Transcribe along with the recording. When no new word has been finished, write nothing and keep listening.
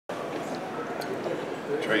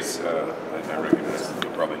Trayce, I recognize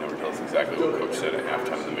you'll probably never tell us exactly what Coach said at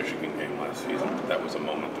halftime of the Michigan game last season, but that was a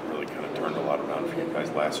moment that really kind of turned a lot around for you guys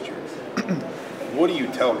last year. What do you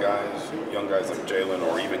tell guys, young guys like Jalen,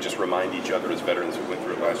 or even just remind each other as veterans who went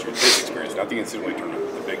through it last year, this experience, not the NCAA tournament,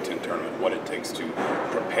 but the Big Ten tournament, what it takes to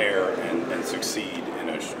prepare and succeed in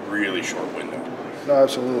a really short window? No,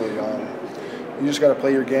 absolutely. You just got to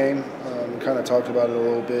play your game. We kind of talked about it a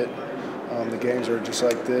little bit. The games are just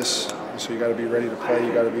like this, so you got to be ready to play.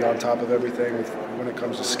 You got to be on top of everything when it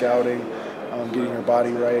comes to scouting, getting your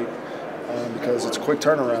body right, because it's a quick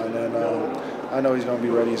turnaround. And I know he's going to be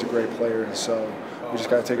ready. He's a great player, and so we just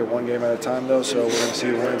got to take it one game at a time, though. So we're going to see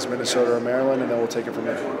who wins, Minnesota or Maryland, and then we'll take it from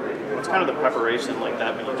there. What's kind of the preparation like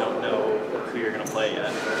that when you don't know who you're going to play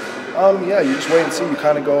yet? Yeah, you just wait and see. You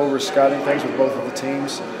kind of go over scouting things with both of the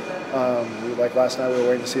teams. Like last night, we were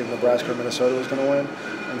waiting to see if Nebraska or Minnesota was going to win.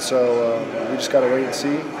 And so we just got to wait and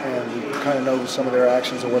see. And we kind of know some of their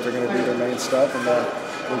actions and what they're going to do, their main stuff. And then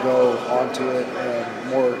we'll go on to it and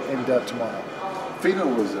more in-depth tomorrow. Fino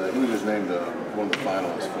was just named one of the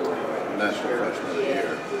finalists for National Freshman of the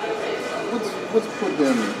Year. What's put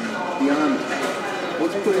them beyond talent?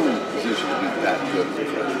 What's put him in a position to be that good as a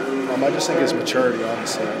freshman? I just think it's maturity,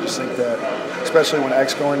 honestly. I just think that, especially when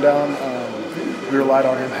X going down, we relied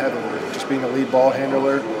on him heavily, just being a lead ball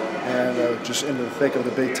handler and just into the thick of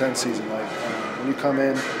the Big Ten season. Like when you come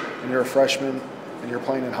in and you're a freshman and you're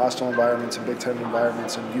playing in hostile environments and Big Ten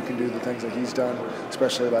environments, and you can do the things that he's done,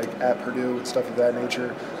 especially like at Purdue and stuff of that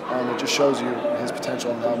nature, it just shows you his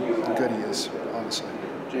potential and how good he is, honestly.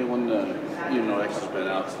 Jalen, X has been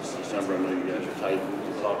out since December. I know you guys are tight.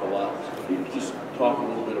 You talk a lot. Can you just talk a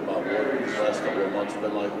little bit about what these last couple of months have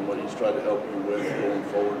been like and what he's tried to help you with going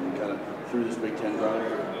forward and kind of through this Big Ten grind?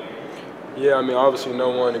 Yeah, obviously no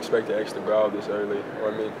one expected X to go out this early,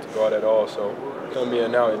 or to go out at all. So coming in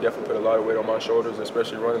now, it definitely put a lot of weight on my shoulders,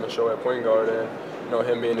 especially running the show at point guard. And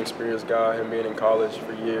him being an experienced guy, him being in college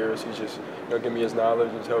for years, he's just give me his knowledge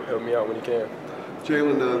and help me out when he can.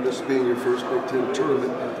 Jalen, this being your first Big Ten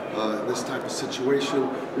tournament, this type of situation,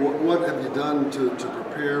 what have you done to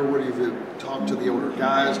prepare? What have you talked to the older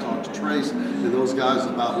guys, talked to Trayce and those guys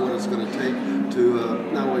about what it's going to take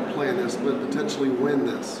to not only play in this, but potentially win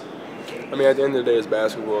this? At the end of the day, it's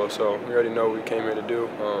basketball, so we already know what we came here to do.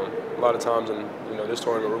 A lot of times in this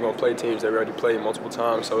tournament, we're going to play teams that we already played multiple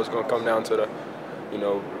times, so it's going to come down to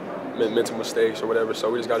the mental mistakes or whatever. So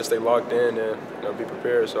we just got to stay locked in and be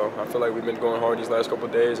prepared. So I feel like we've been going hard these last couple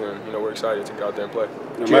of days, and we're excited to get out there and play.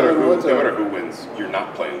 No matter who wins, you're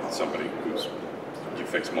not playing with somebody who's you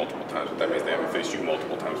faced multiple times, but that means they haven't faced you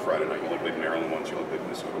multiple times Friday night. You only played Maryland once, you only played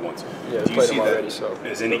Minnesota once. Yeah, do you see already, that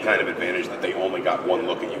as any kind of advantage that they only got one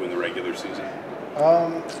look at you in the regular season?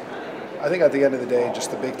 I think at the end of the day, just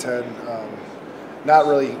the Big Ten, not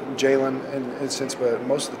really Jalen in a sense, but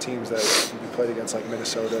most of the teams that we played against, like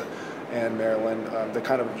Minnesota and Maryland, they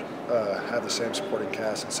kind of have the same supporting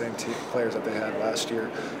cast and same players that they had last year.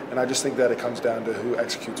 And I just think that it comes down to who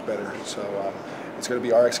executes better. So it's going to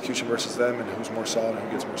be our execution versus them and who's more solid and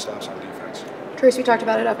who gets more stops on defense. Trayce, we talked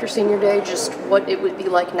about it after senior day, just what it would be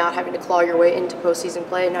like not having to claw your way into postseason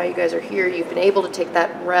play. Now you guys are here. You've been able to take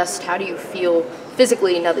that rest. How do you feel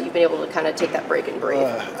physically now that you've been able to kind of take that break and breathe?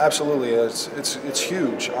 Absolutely. It's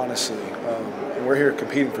huge, honestly. And we're here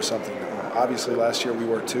competing for something. Obviously, last year we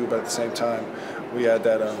were too, but at the same time, we had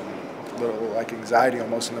that little anxiety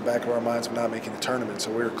almost in the back of our minds of not making the tournament.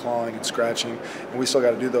 So we were clawing and scratching, and we still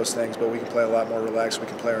got to do those things, but we can play a lot more relaxed. We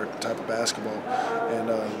can play our type of basketball, and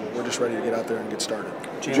we're just ready to get out there and get started.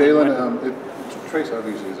 Jalen, Trayce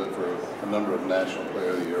obviously is up for a number of National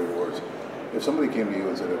Player of the Year awards. If somebody came to you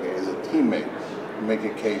and said, okay, as a teammate, make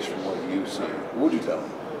a case from what you see, what would you tell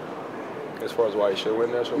them? As far as why he should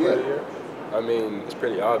win National Player of the Year? It's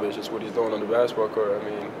pretty obvious. It's what he's doing on the basketball court.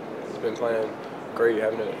 He's been playing great,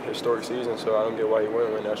 having a historic season, so I don't get why he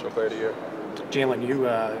wouldn't win National Player of the Year. Jalen, you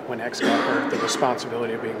when X got hurt, the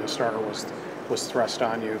responsibility of being the starter was thrust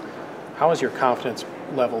on you. How has your confidence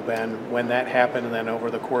level been when that happened, and then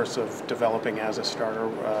over the course of developing as a starter?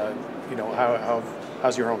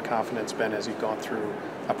 How's your own confidence been as you've gone through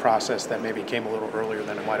a process that maybe came a little earlier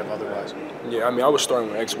than it might have otherwise? Yeah, I was starting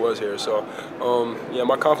when X was here, so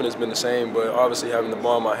my confidence has been the same, but obviously having the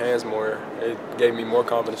ball in my hands more, it gave me more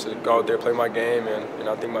confidence to go out there, play my game, and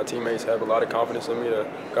I think my teammates have a lot of confidence in me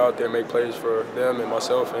to go out there and make plays for them and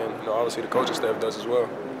myself, and obviously the coaching staff does as well.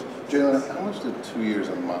 Jalen, how much did 2 years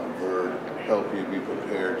on Montverde help you be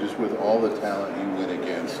prepared, just with all the talent you went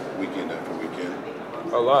against weekend after weekend?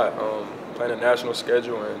 A lot. Playing a national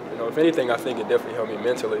schedule, and if anything, I think it definitely helped me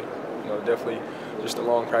mentally. Definitely just the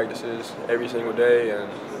long practices every single day, and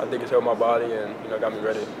I think it's helped my body and got me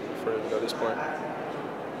ready for this point.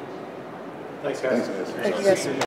 Thanks, guys. Thank you, guys.